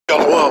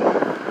Shalom.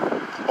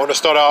 I want to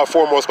start out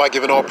foremost by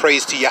giving all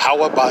praise to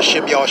Yahweh,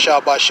 Ba'ashem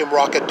Yahushua, Ba'ashem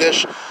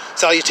Rakadish.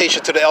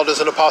 Salutation to the elders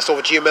and apostles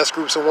of GMS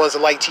groups and ones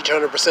that like teach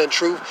 100%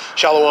 truth.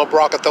 Shalom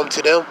Barakathum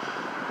to them.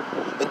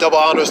 And double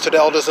honors to the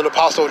elders and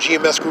apostles of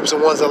GMS groups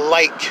and ones that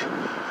like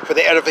for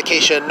the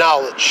edification and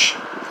knowledge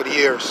for the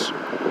years.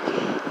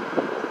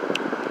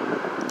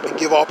 And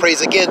give all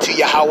praise again to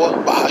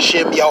Yahweh,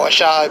 Ba'ashem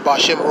Yahushua,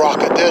 Ba'ashem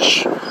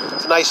Rakadish.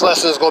 Tonight's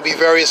lesson is going to be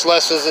various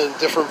lessons in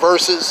different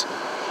verses.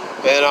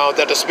 And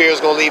that the Spirit is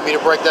going to lead me to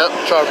break down.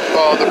 I'm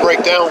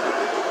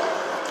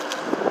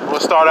going to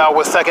start out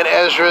with 2nd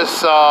Ezra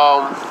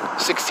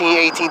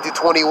 16:18 through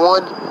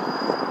 21.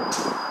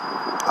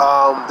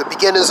 The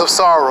beginnings of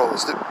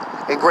sorrows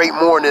and great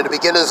mourning, the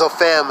beginnings of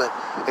famine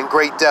and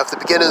great death, the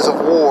beginnings of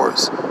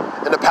wars,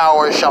 and the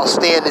power shall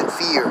stand in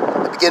fear.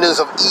 The beginnings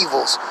of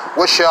evils.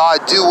 What shall I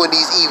do when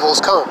these evils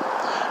come?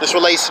 This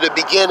relates to the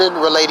beginning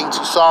relating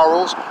to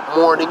sorrows,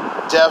 mourning,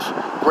 death,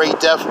 great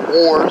death,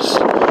 wars.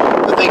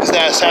 The things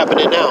that's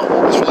happening now.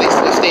 This relates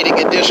to the state and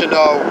condition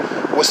of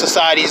what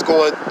society is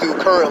going through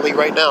currently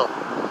right now.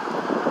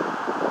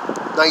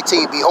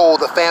 19. Behold,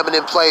 the famine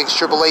and plagues,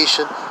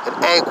 tribulation,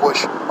 and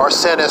anguish are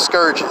sent as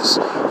scourges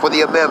for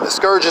the amendment.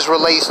 Scourges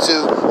relates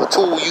to a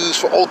tool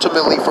used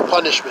ultimately for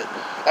punishment,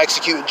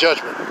 executing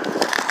judgment.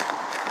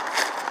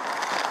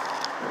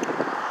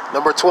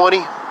 Number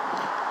 20.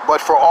 But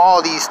for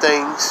all these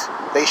things,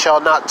 they shall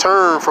not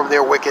turn from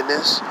their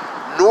wickedness,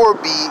 nor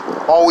be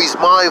always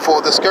mindful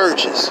of the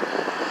scourges.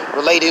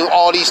 Relating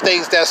all these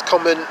things that's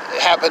coming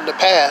to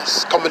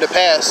pass,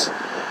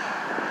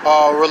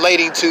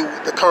 relating to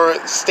the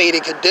current state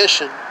and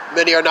condition,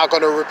 many are not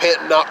going to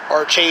repent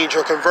or change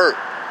or convert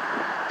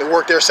and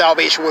work their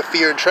salvation with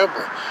fear and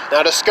trembling.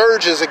 Now the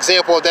scourges,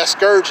 example of that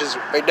scourges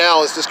right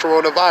now is this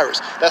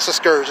coronavirus. That's a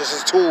scourge. It's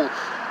a tool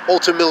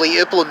ultimately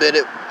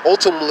implemented,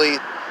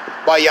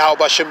 by Yahweh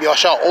Ba'ashem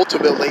Yahushua,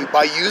 ultimately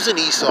by using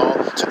Esau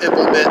to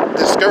implement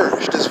this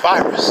scourge, this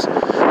virus,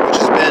 which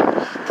has been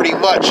pretty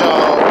much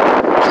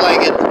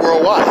plaguing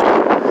worldwide.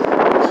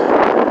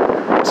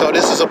 So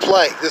this is a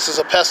plague, this is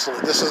a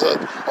pestilence, this is a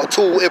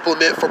tool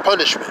implement for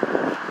punishment.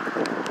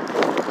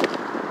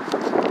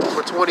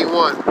 Number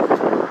 21.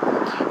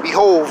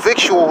 Behold,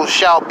 victuals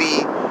shall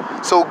be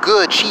so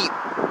good cheap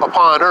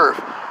upon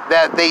earth,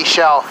 that they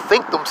shall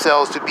think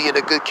themselves to be in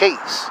a good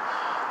case.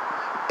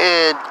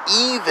 And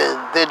even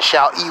then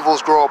shall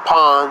evils grow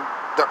upon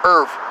the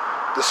earth,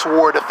 the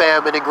sword, the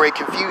famine, and great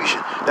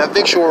confusion. Now,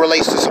 victual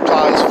relates to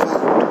supplies of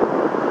food.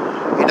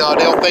 You know,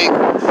 they'll think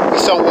we're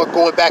somewhat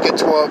going back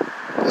into a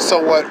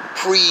somewhat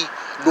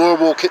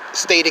pre-normal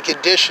state and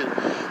condition,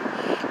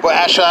 but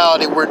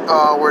actuality we're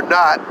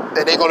not,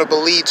 and they're going to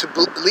believe.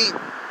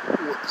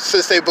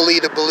 Since they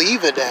believe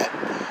in that,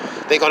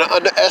 they're going to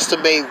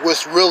underestimate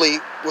what's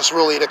really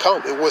to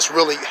come and what's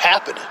really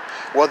happening,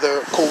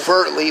 whether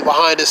covertly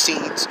behind the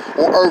scenes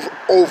or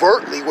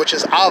overtly, which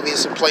is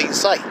obvious in plain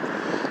sight.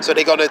 So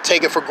they're going to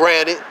take it for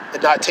granted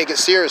and not take it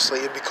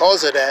seriously, and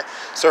because of that,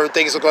 certain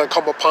things are going to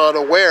come upon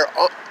aware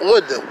on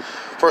them.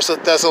 1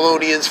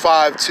 Thessalonians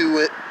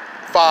 5:2,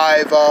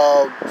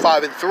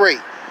 5 and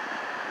 3.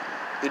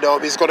 You know,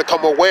 it's going to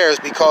come awares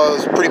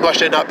because pretty much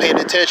they're not paying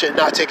attention and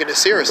not taking it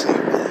seriously,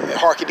 and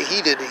harking the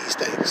heed to these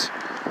things.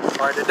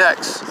 All right, the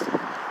next.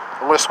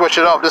 I'm going to switch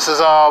it up. This is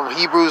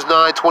Hebrews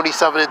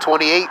 9:27 and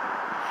 28.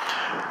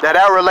 Now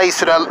that relates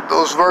to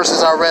those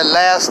verses I read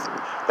last.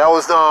 That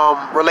was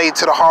related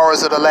to the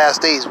horrors of the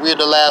last days. We're in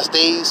the last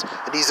days,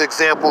 and these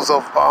examples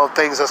of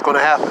things that's going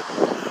to happen.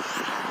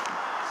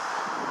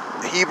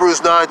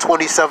 Hebrews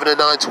 9:27 and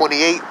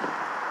 9:28.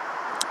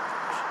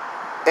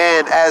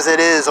 And as it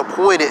is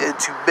appointed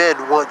unto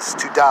men once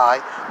to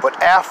die,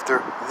 but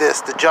after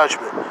this the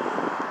judgment.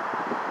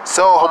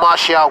 So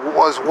Hamashiach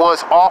was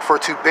once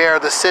offered to bear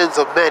the sins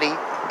of many,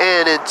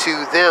 and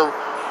unto them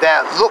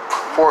that look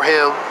for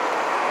him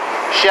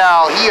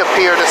shall he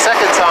appear the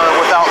second time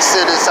without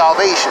sin and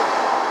salvation.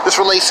 This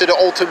relates to the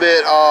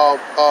ultimate,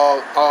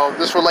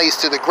 this relates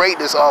to the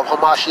greatness of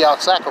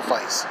Hamashiach's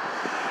sacrifice.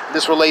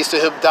 This relates to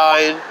him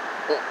dying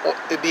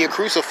and being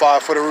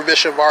crucified for the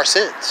remission of our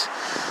sins.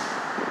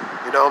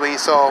 You know what I mean?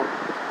 So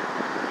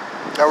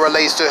that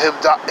relates to him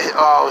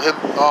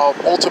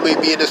ultimately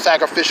being the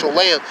sacrificial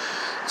lamb,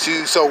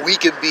 so we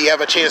can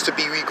have a chance to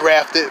be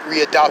regrafted,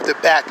 readopted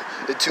back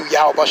into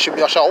Yahweh Ba'ashem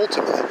Yahushua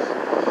ultimately.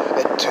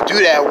 And to do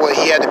that,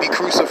 he had to be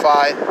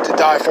crucified to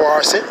die for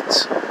our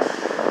sins.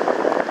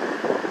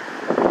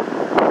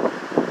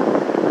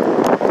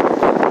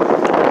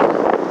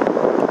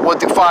 1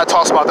 through 5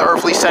 talks about the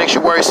earthly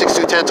sanctuary. 6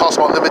 through 10 talks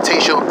about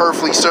limitation of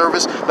earthly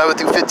service. 11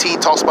 through 15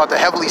 talks about the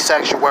heavenly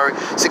sanctuary.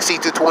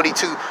 16 through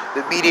 22,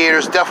 the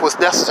mediator's death was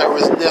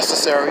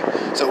necessary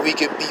so we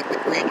can be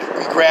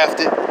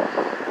regrafted,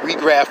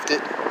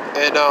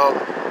 and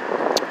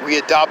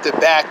readopted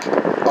back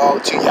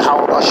to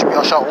Yahweh Ba'ashem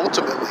Yahushua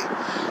ultimately.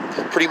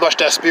 Pretty much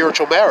that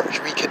spiritual marriage.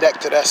 Reconnect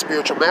to that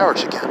spiritual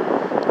marriage again.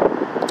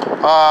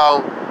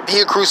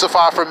 Being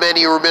crucified for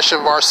many, remission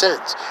of our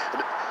sins.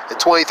 And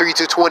 23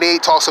 to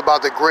 28 talks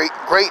about the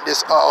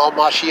greatness of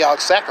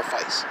Mashiach's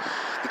sacrifice,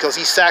 because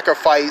he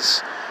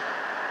sacrificed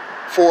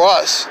for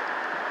us,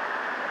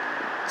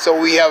 so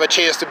we have a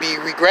chance to be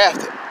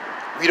regrafted.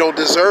 We don't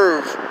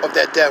deserve of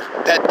that death.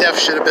 That death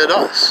should have been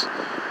us.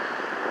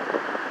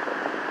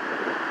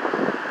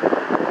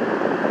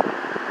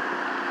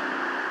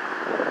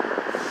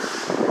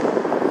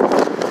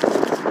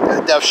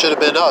 That death should have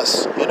been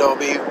us, you know what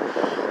I mean?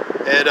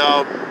 And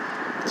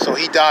so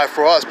he died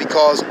for us,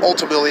 because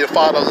ultimately the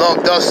Father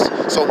loved us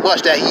so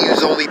much that he used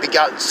his only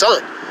begotten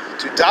Son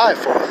to die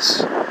for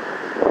us.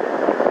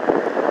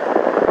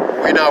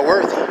 We're not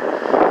worthy.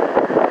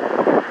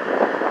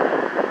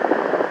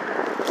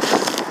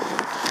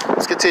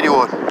 Let's continue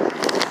on.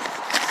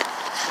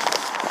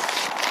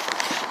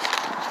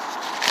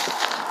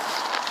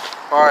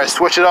 Alright,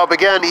 switch it up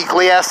again.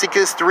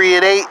 Ecclesiasticus 3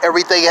 and 8.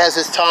 Everything has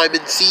its time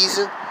and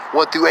season.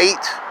 1 through 8.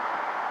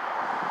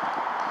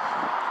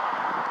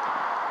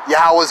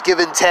 Yahweh's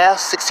given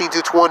tasks, 16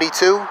 to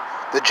 22.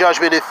 The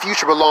judgment and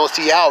future belongs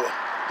to Yahweh.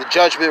 The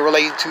judgment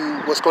relating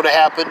to what's going to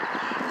happen,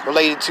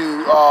 related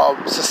to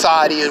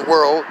society and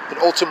world, and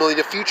ultimately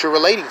the future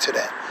relating to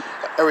that.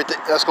 Everything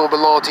that's going to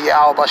belong to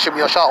Yahweh by Shem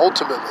Yashah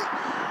ultimately.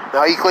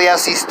 Now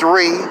Ecclesiastes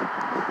 3,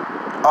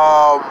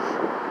 I'll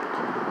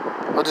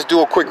just do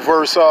a quick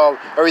verse.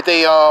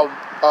 Everything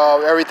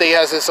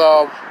has this,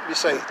 let me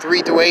say,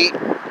 3 through 8.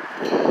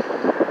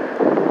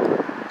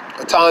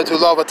 A time to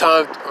love, a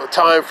time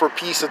for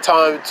peace, a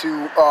time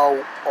to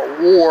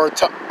war,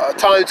 a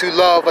time to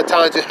love, a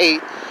time to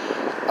hate,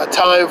 a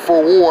time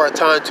for war, a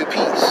time to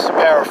peace.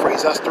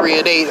 Paraphrase. That's 3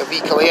 and 8 of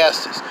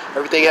Ecclesiastes.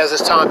 Everything has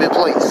its time and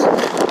place.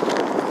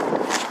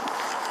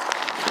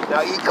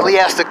 Now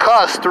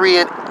Ecclesiasticus 3, 8,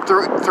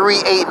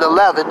 and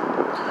 11.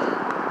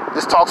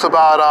 This talks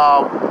about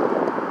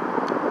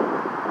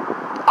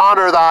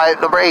honor thy,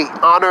 number 8,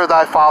 honor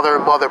thy father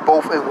and mother,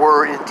 both in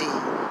word and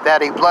deed,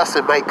 that a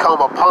blessing may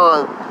come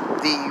upon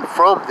thee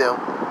from them.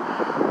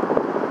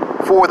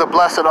 For the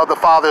blessing of the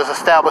fathers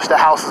established the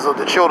houses of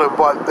the children,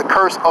 but the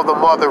curse of the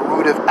mother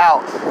rooteth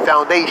out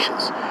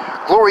foundations.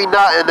 Glory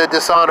not in the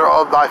dishonor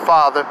of thy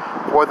father,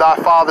 for thy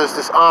father's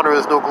dishonor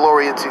is no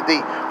glory unto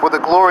thee. For the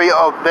glory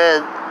of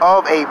a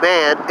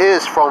man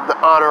is from the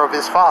honor of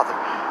his father,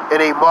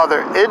 and a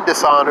mother in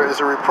dishonor is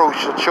a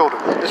reproach to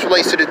children. This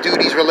relates to the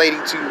duties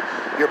relating to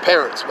your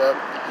parents, man.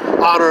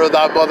 Honor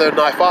thy mother and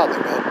thy father,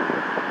 man.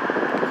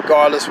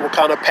 Regardless what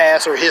kind of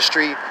past or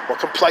history or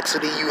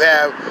complexity you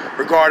have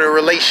regarding a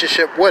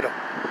relationship with them.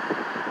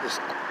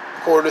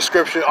 According to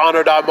scripture,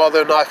 honor thy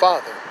mother and thy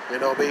father. You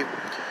know what I mean?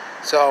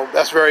 So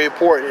that's very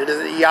important. And in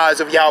the eyes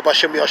of Yahweh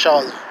Shem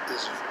Yashah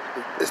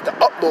is the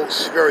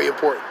utmost very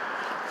important.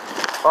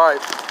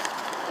 Alright.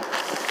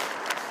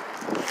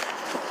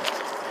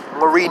 I'm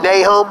going to read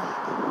Nahum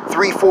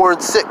 3, 4,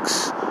 and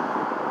 6.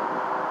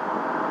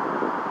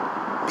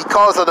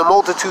 Because of the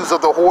multitudes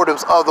of the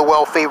whoredoms of the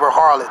well-favored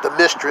harlot, the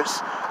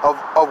mistress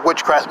of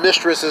witchcraft.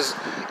 Mistress is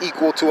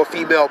equal to a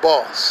female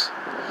boss.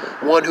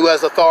 One who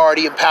has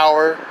authority and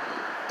power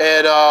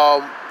and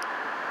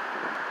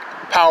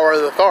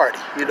authority,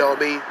 you know what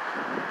I mean?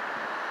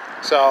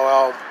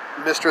 So,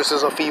 mistress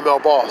is a female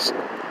boss,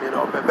 you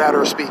know, in a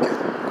matter of speaking.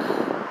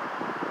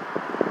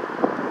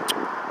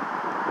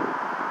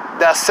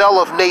 That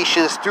selleth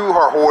nations through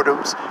her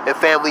whoredoms, and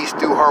families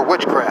through her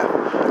witchcraft.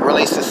 It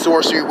relates to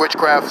sorcery,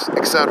 witchcraft,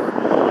 etc.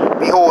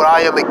 Behold,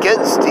 I am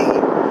against thee,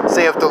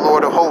 saith the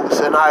Lord of hosts,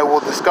 and I will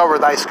discover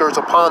thy skirts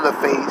upon thy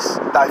face,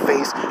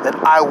 and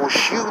I will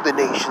shew the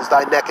nations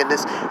thy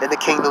nakedness, and the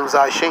kingdoms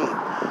thy shame.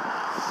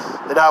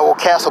 And I will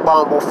cast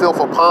abominable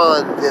filth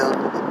upon them,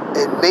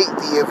 and make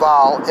thee a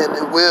vow,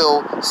 and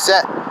will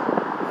set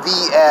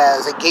thee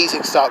as a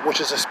gazing stock, which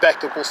is a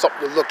spectacle,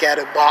 something to look at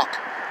and mock.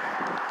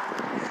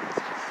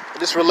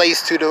 This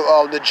relates to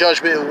the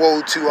judgment and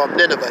woe to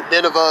Nineveh.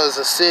 Nineveh is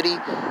a city,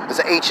 is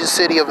an ancient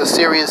city of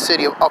Assyrian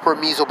city of Upper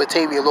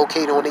Mesopotamia,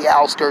 located on the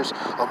outskirts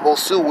of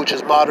Mosul, which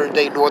is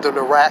modern-day northern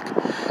Iraq.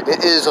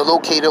 It is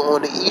located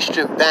on the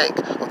eastern bank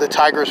of the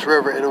Tigris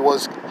River, and it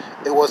was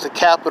the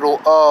capital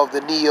of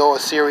the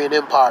Neo-Assyrian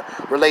Empire,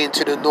 relating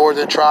to the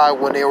northern tribe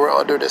when they were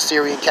under the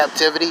Assyrian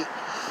captivity.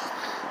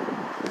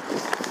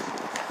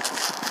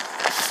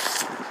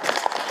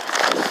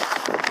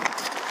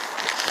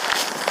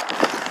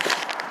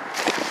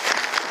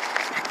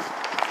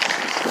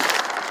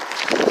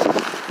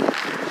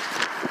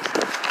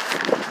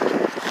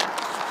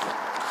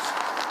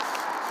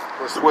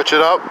 Switch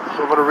it up.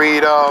 I'm going to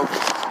read a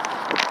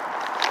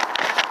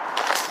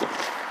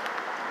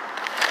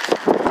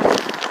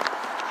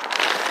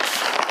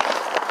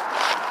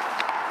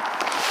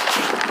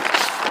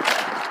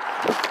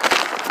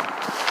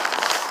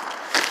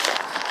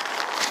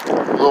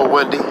little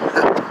windy.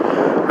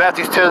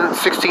 Matthew 10,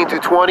 16 through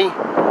 20.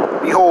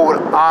 Behold,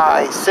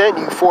 I send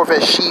you forth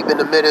as sheep in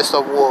the midst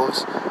of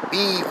wolves.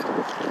 Be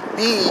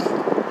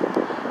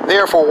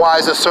therefore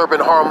wise as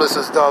serpent, harmless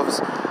as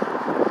doves.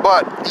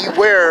 But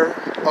beware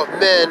of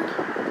men,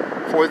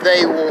 for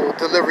they will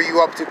deliver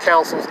you up to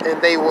councils,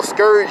 and they will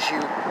scourge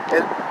you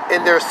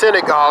in their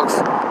synagogues,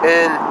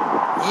 and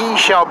ye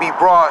shall be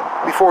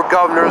brought before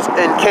governors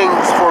and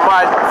kings for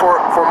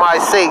my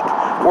sake,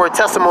 for a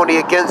testimony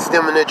against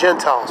them and the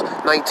Gentiles.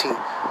 19.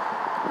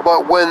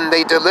 But when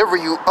they deliver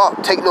you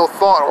up, take no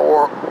thought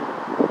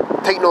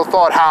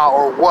how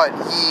or what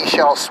ye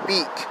shall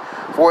speak,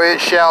 for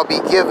it shall be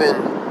given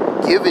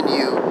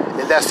you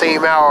in that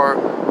same hour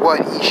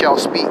what ye shall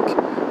speak.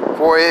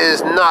 For it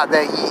is not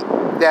ye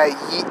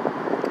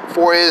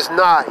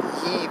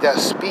that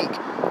speak,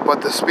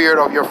 but the Spirit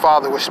of your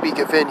Father which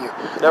speaketh in you.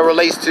 That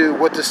relates to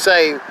what to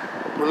say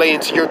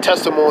relating to your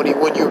testimony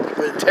when you're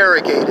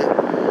interrogated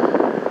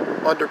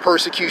under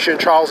persecution,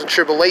 trials, and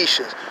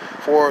tribulations.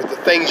 For the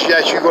things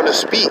that you're going to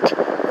speak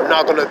are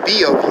not going to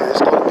be of you.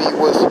 It's going to be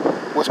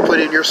what's put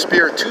in your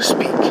spirit to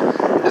speak.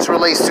 This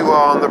relates to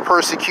the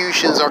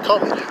persecutions are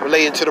coming,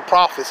 relating to the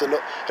prophets and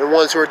the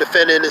ones who are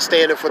defending and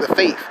standing for the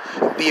faith,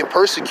 and being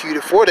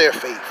persecuted for their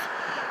faith.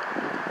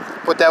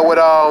 Put that with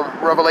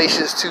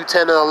Revelations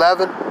 2:10 and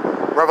 11,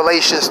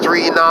 Revelations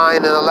 3:9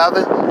 and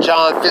 11,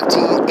 John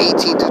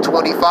 15:18 to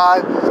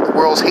 25, the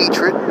world's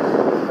hatred,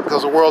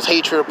 because the world's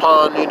hatred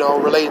upon,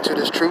 relating to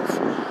this truth.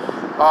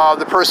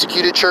 The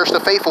persecuted church, the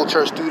faithful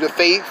church, due to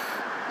faith,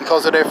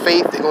 because of their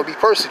faith, they're going to be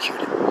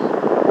persecuted.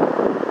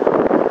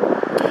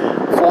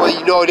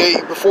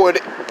 Before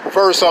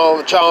verse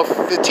John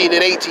 15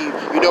 and 18,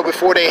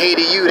 before they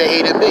hated you, they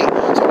hated me.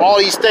 So all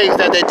these things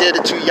that they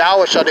did to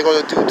Yahweh, they're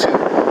going to do to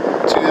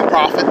the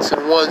prophets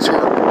and ones who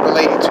are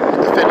related to the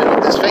defendant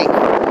of this faith,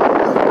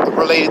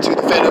 related to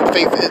the defendant of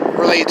faith,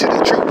 related to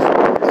the truth,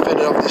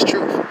 defendant of this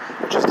truth,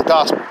 which is the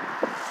gospel.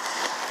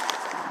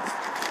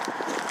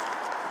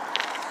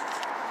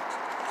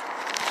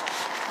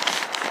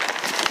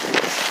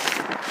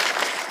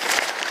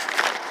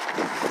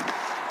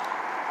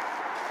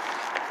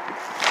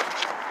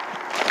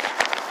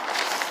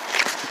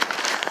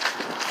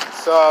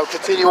 So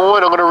continue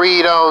on. I'm going to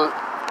read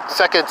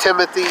 2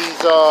 Timothy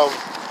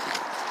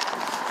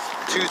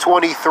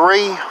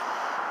 2:23.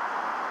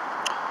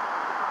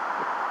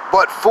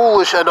 But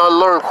foolish and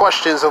unlearned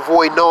questions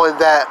avoid, knowing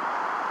that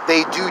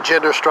they do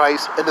gender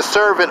strifes, and the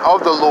servant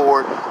of the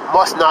Lord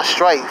must not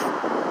strife,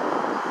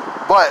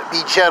 but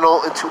be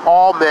gentle unto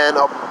all men,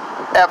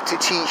 apt to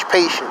teach,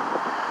 patient.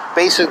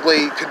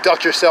 Basically,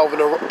 conduct yourself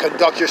in an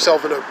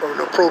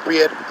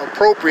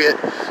appropriate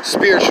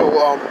spiritual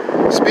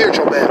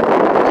manner.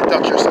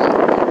 Conduct yourself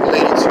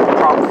related to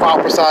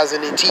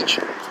prophesizing and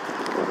teaching.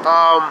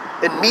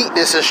 In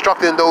meekness,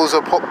 instructing those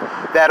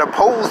that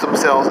oppose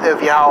themselves,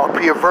 if Yahweh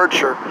pure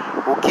virtue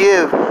will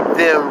give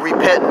them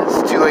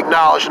repentance to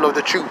acknowledgement of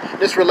the truth.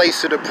 This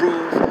relates to the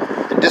approved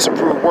and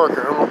disapproved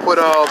worker. I'm going to put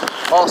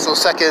also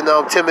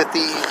 2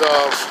 Timothy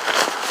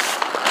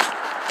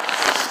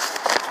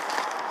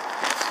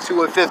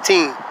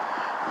 2:15.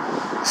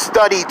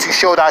 Study to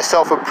show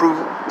thyself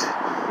approved,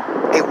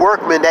 a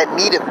workman that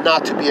needeth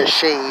not to be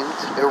ashamed,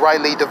 and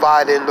rightly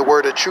dividing the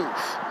word of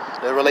truth.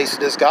 That relates to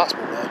this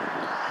gospel, man.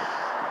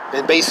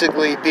 And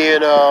basically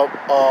being a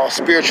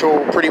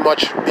spiritual, pretty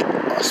much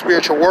a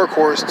spiritual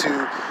workhorse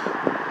to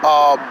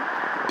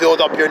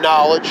build up your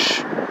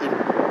knowledge,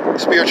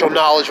 spiritual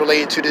knowledge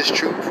related to this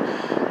truth,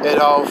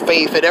 and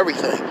faith and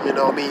everything,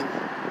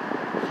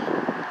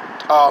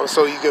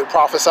 so you can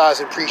prophesize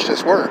and preach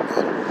this word,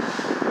 man.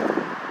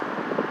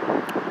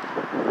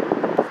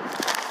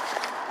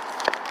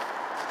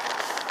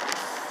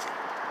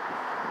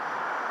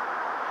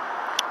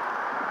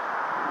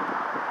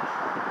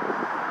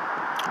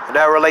 And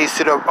that relates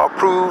to the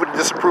approved and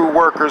disapproved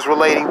workers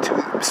relating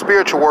to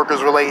spiritual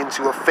workers relating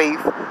to a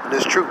faith and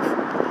this truth.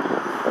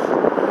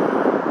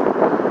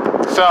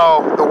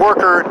 So the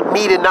worker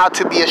needed not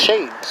to be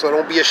ashamed. So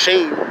don't be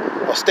ashamed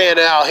of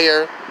standing out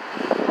here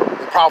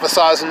and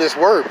prophesizing this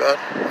word, man.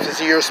 If it's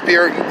in your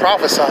spirit, you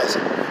prophesize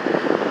it.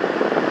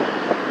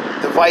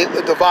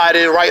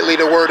 Dividing rightly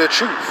the word of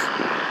truth.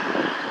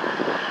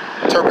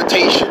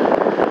 Interpretation,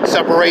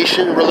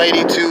 separation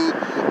relating to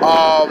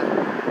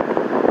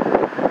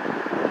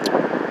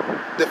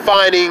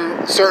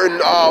defining certain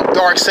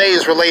dark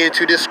sayings related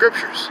to the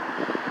scriptures,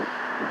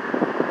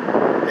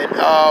 and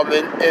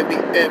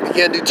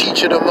begin to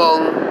teach it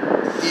among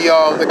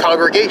the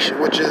congregation,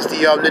 which is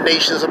the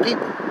nations of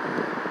people.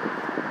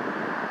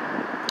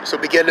 So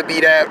begin to be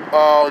that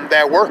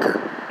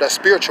worker, that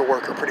spiritual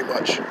worker, pretty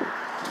much.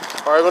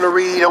 All right, I'm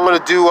going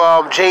to do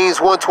James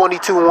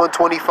 1:22 and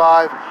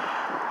 1:25.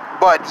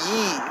 But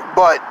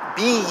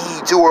be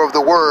ye doer of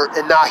the word,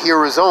 and not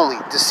hearers only,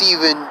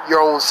 deceiving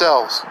your own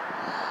selves.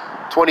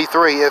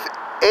 23. If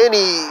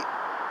any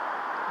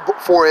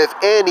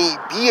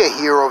be a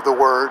hearer of the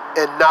word,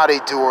 and not a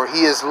doer,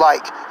 he is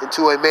like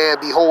unto a man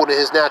beholding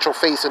his natural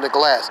face in a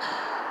glass.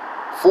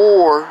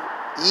 For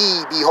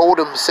ye behold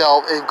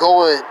himself, and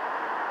goeth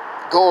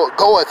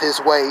his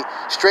way,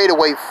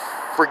 straightway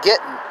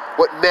forgetting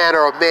what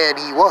manner of man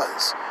he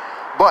was.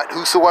 But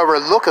whosoever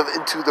looketh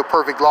into the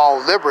perfect law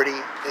of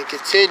liberty, and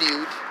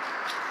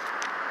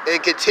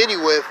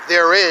continueth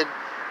therein,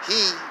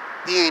 he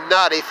being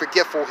not a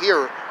forgetful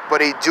hearer,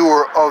 but a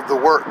doer of the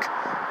work,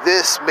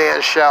 this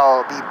man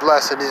shall be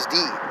blessed in his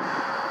deed.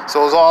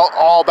 So it's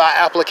all about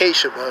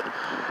application, man.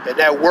 And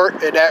that work,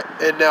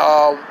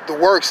 the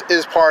works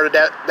is part of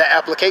that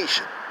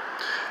application.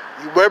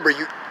 You remember,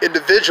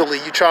 individually,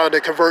 you're trying to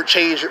convert,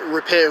 change,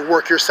 repent, and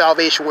work your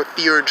salvation with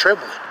fear and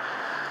trembling.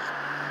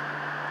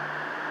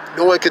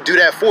 No one could do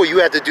that for you.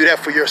 You have to do that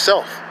for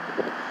yourself.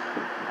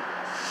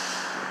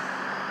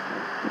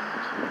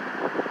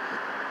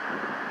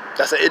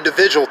 That's an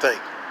individual thing.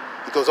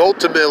 Because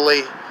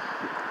ultimately,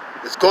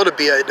 it's going to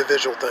be an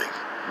individual thing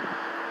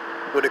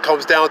when it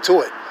comes down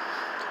to it.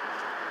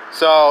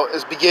 So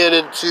it's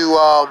beginning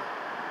to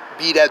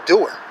be that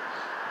doer.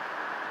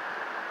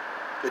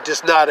 It's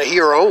just not a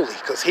hearer only,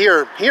 because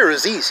hear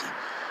is easy.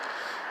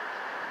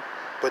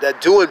 But that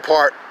doing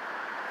part,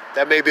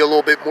 that may be a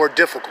little bit more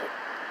difficult.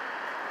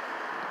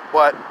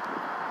 But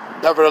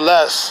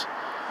nevertheless,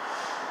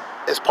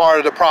 it's part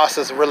of the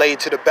process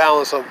related to the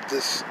balance of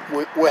this,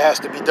 what has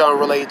to be done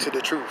related to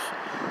the truth.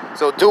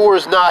 So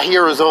doers, not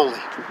hearers only.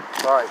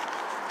 All right.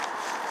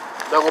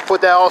 Now I'm going to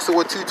put that also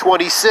with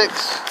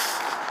 226.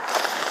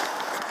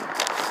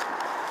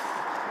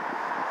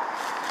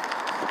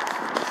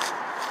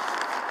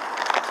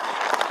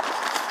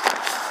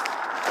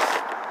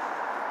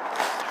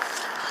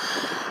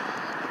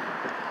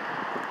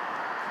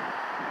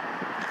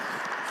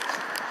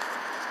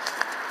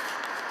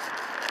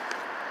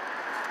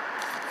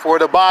 For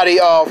the body,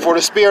 for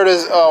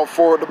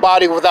the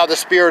body without the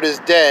spirit is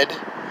dead.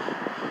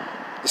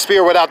 The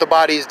spirit without the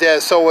body is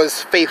dead. So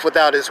is faith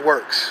without its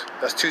works.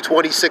 That's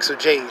 226 of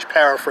James,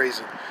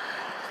 paraphrasing.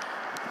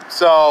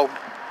 So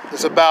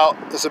it's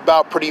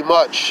about pretty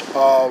much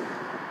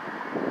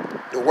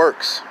the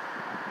works.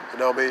 You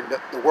know what I mean?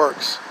 The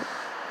works.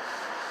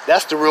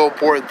 That's the real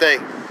important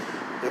thing.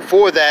 And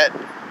for that,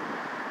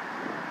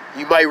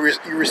 you might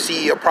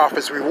receive a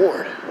prophet's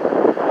reward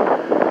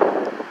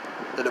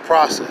in the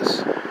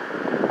process.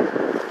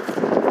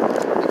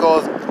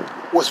 Because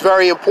what's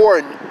very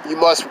important, you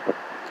must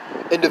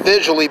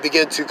individually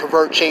begin to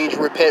convert, change,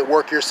 repent,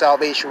 work your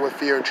salvation with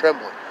fear and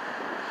trembling.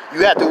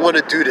 You have to want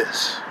to do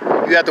this.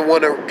 You have to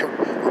want to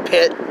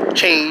repent,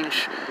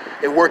 change,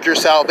 and work your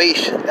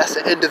salvation. That's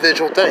an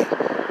individual thing.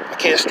 I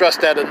can't stress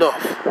that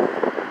enough.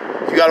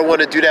 You got to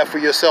want to do that for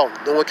yourself.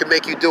 No one can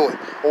make you do it.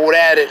 Old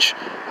adage,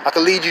 I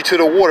can lead you to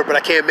the water, but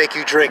I can't make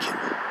you drink it.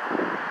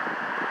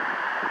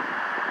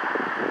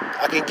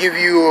 I can give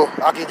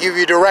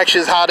you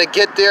directions how to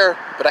get there,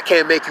 but I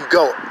can't make you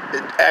go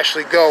and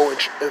actually go and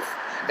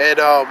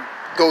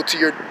go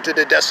to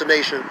the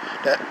destination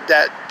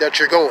that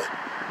you're going.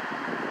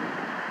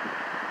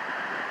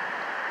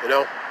 You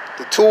know,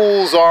 the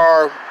tools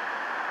are.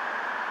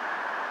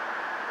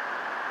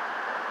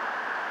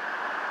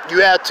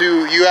 You have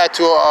to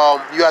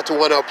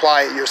want to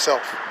apply it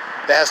yourself.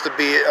 There has to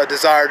be a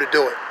desire to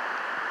do it.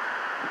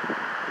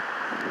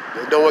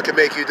 And no one can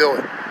make you do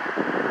it.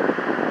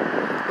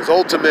 Because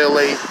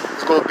ultimately,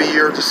 it's going to be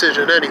your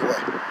decision anyway.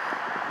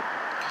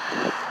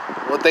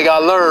 One thing I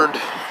learned,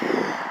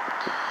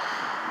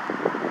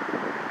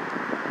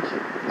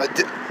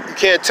 you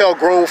can't tell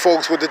grown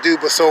folks what to do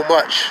but so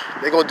much.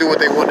 They're going to do what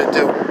they want to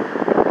do.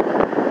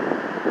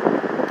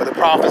 But the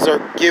prophets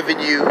are giving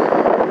you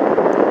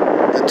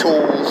the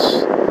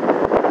tools,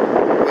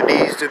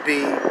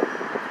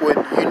 what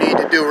you need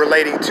to do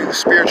relating to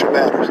spiritual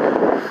matters.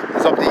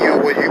 It's up to you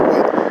what you're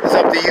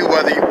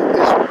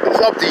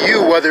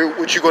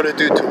going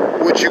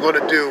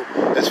to do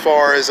as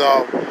far as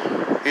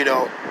you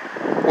know,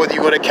 whether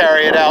you're going to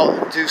carry it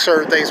out and do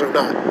certain things or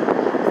not.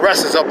 The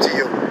rest is up to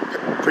you,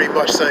 pretty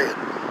much saying.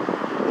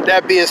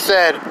 That being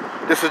said,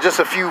 this is just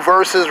a few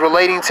verses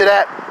relating to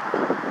that,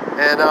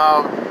 and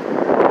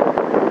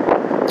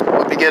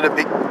we'll begin to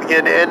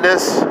end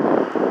this.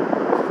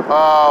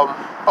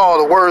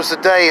 The words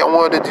today, I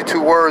wanted to do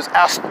two words.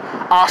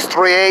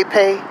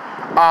 Astriepe,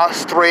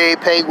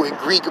 which in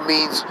Greek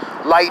means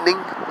lightning.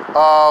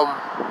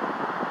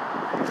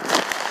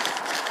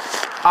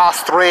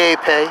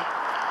 Astriepe,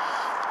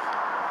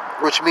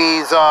 which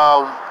means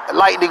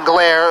lightning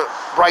glare,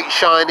 bright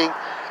shining,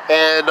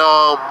 and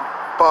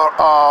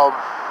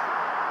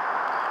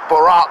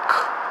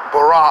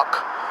barak,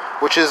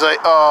 which is a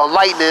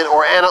lightning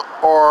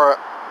or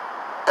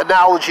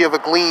analogy of a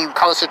gleam,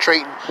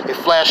 concentrating a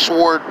flash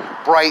sword,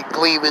 bright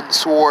gleaming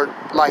sword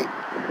light.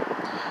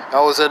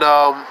 That was in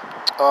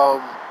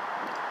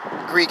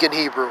Greek and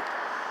Hebrew.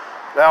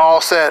 That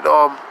all said,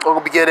 I'm going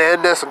to begin to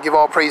end this and give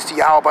all praise to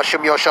Yahweh,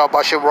 Bashem, Yahshua,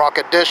 Bashem,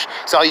 Rakadish.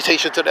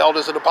 Salutation to the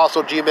elders and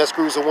apostles, GMS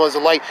crews, and ones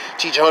of light.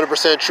 Teach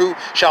 100% true.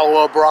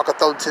 Shalom,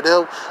 Barakathon to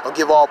them. I'll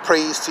give all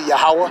praise to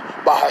Yahweh,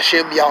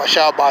 Bahashem,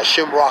 Yahshua,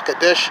 Bashem,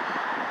 Rakadish.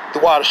 The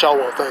water,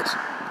 Shalom, thanks.